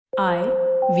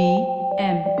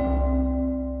IVM.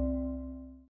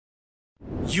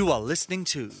 You are listening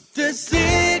to The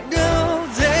Signal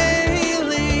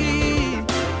Daily.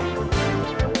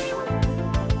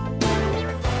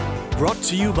 Brought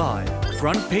to you by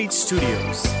Front Page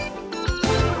Studios.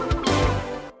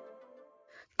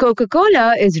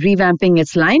 Coca-Cola is revamping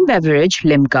its line beverage,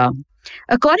 Limca.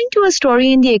 According to a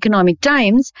story in the Economic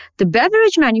Times, the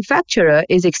beverage manufacturer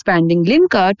is expanding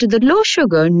Limca to the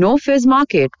low-sugar, no-fizz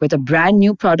market with a brand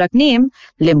new product name,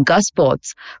 Limca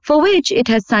Sports, for which it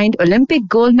has signed Olympic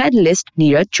gold medalist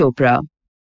Neeraj Chopra.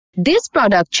 This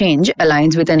product change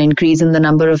aligns with an increase in the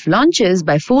number of launches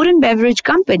by food and beverage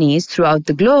companies throughout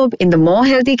the globe in the more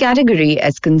healthy category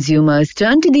as consumers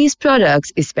turn to these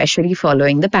products, especially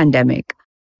following the pandemic.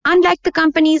 Unlike the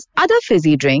company's other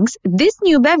fizzy drinks, this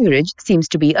new beverage seems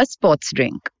to be a sports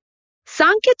drink.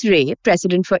 Sankit Ray,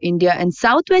 president for India and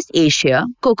Southwest Asia,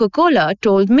 Coca-Cola,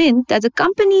 told Mint that the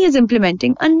company is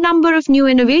implementing a number of new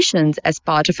innovations as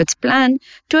part of its plan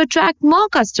to attract more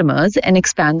customers and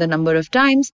expand the number of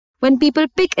times when people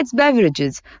pick its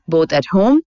beverages, both at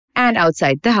home and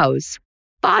outside the house.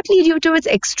 Partly due to its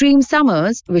extreme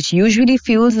summers, which usually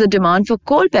fuels the demand for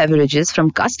cold beverages from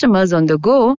customers on the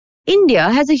go, India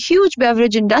has a huge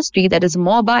beverage industry that is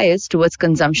more biased towards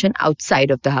consumption outside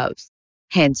of the house.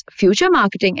 Hence, future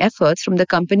marketing efforts from the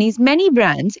company's many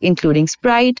brands, including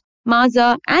Sprite,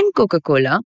 Maaza, and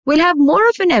Coca-Cola, will have more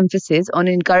of an emphasis on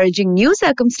encouraging new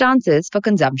circumstances for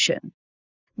consumption.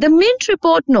 The Mint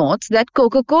report notes that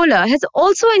Coca-Cola has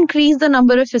also increased the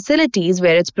number of facilities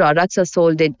where its products are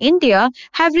sold in India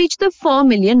have reached the 4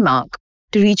 million mark.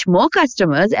 To reach more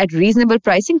customers at reasonable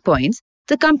pricing points,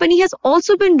 the company has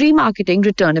also been remarketing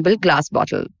returnable glass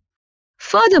bottles.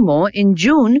 Furthermore, in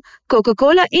June,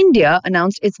 Coca-Cola India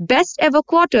announced its best ever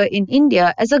quarter in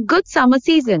India as a good summer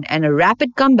season and a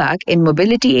rapid comeback in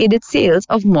mobility-aided sales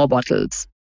of more bottles.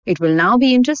 It will now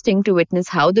be interesting to witness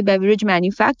how the beverage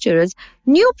manufacturer's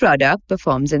new product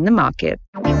performs in the market.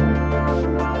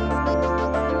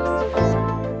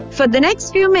 For the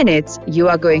next few minutes, you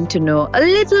are going to know a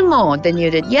little more than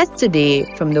you did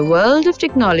yesterday from the world of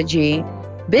technology,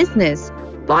 business,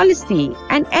 policy,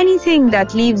 and anything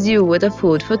that leaves you with a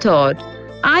food for thought.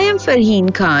 I am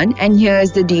Farheen Khan, and here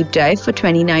is the deep dive for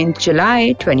 29th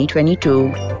July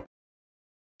 2022.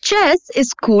 Chess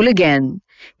is cool again.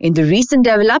 In the recent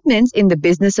developments in the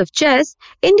business of chess,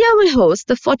 India will host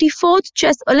the 44th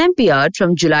Chess Olympiad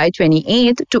from July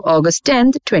 28th to August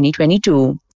 10th,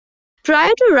 2022.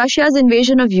 Prior to Russia's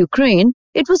invasion of Ukraine,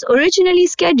 it was originally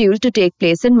scheduled to take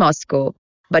place in Moscow,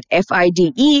 but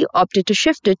FIDE opted to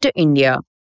shift it to India.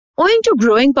 Owing to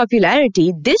growing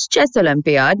popularity, this chess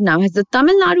Olympiad now has the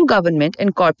Tamil Nadu government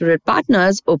and corporate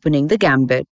partners opening the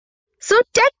gambit. So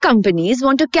tech companies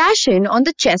want to cash in on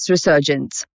the chess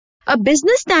resurgence. A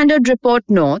Business Standard report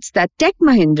notes that Tech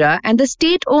Mahindra and the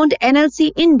state-owned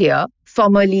NLC India,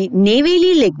 formerly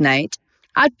Neyveli Lignite,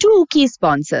 are two key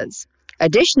sponsors.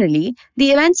 Additionally,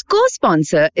 the event's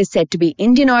co-sponsor is said to be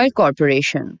Indian Oil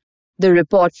Corporation. The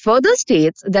report further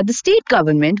states that the state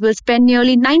government will spend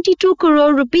nearly 92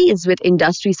 crore rupees with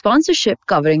industry sponsorship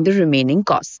covering the remaining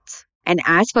costs. And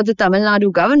as for the Tamil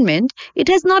Nadu government, it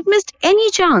has not missed any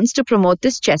chance to promote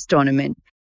this chess tournament.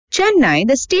 Chennai,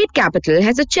 the state capital,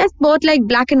 has a chessboard-like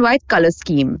black and white color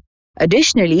scheme.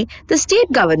 Additionally, the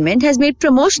state government has made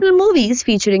promotional movies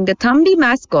featuring the Thambi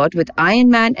mascot with Iron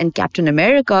Man and Captain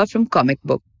America from comic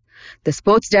book. The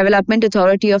Sports Development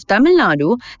Authority of Tamil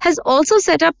Nadu has also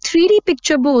set up 3D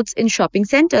picture booths in shopping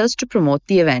centers to promote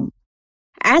the event.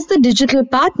 As the digital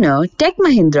partner, Tech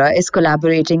Mahindra is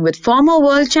collaborating with former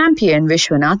world champion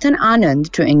Vishwanathan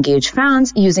Anand to engage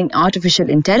fans using artificial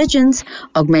intelligence,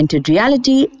 augmented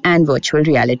reality, and virtual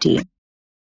reality.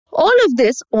 All of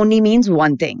this only means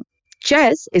one thing.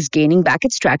 Chess is gaining back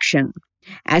its traction.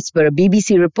 As per a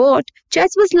BBC report,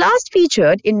 chess was last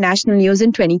featured in national news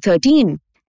in 2013.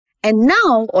 And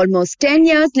now, almost 10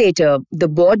 years later, the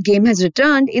board game has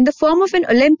returned in the form of an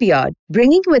Olympiad,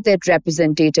 bringing with it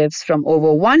representatives from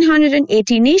over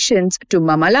 180 nations to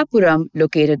Mamallapuram,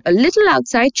 located a little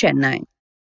outside Chennai.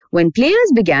 When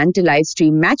players began to live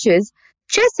stream matches,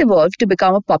 chess evolved to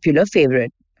become a popular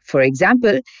favorite. For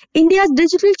example, India's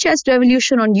digital chess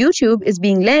revolution on YouTube is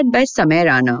being led by Samay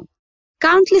Rana.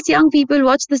 Countless young people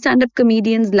watch the stand-up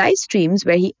comedian's live streams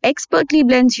where he expertly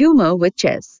blends humor with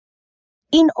chess.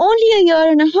 In only a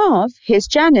year and a half, his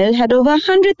channel had over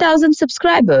 100,000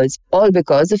 subscribers, all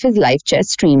because of his live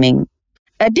chess streaming.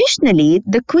 Additionally,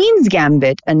 The Queen's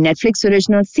Gambit, a Netflix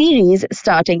original series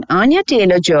starring Anya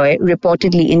Taylor-Joy,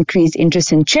 reportedly increased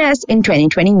interest in chess in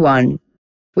 2021.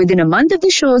 Within a month of the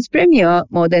show's premiere,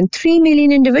 more than 3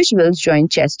 million individuals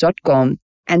joined chess.com.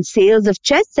 and sales of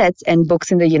chess sets and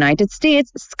books in the United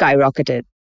States skyrocketed.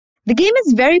 The game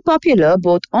is very popular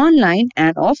both online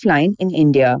and offline in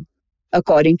India.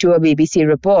 According to a BBC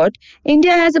report,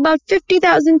 India has about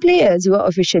 50,000 players who are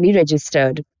officially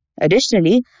registered.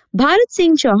 Additionally, Bharat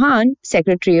Singh Chauhan,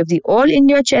 Secretary of the All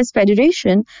India Chess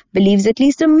Federation, believes at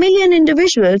least 1 million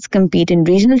individuals compete in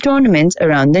regional tournaments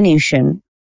around the nation.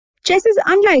 Chess is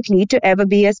unlikely to ever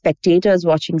be a spectator's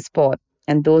watching sport,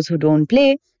 and those who don't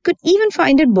play could even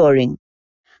find it boring.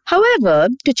 However,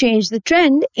 to change the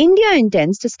trend, India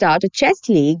intends to start a chess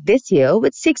league this year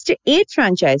with 6 to 8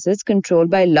 franchises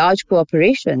controlled by large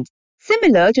corporations,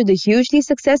 similar to the hugely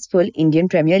successful Indian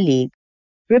Premier League.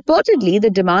 Reportedly, the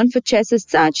demand for chess is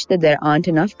such that there aren't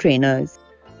enough trainers.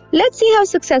 Let's see how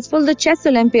successful the Chess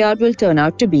Olympiad will turn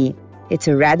out to be. It's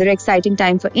a rather exciting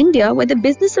time for India where the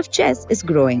business of chess is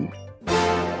growing.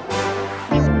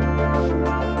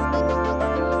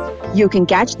 You can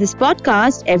catch this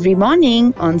podcast every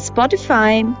morning on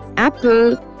Spotify,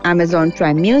 Apple, Amazon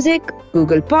Prime Music,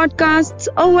 Google Podcasts,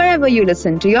 or wherever you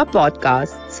listen to your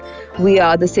podcasts. We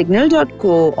are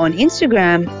thesignal.co on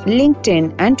Instagram,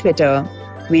 LinkedIn, and Twitter.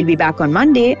 We'll be back on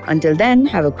Monday. Until then,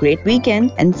 have a great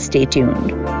weekend and stay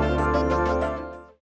tuned.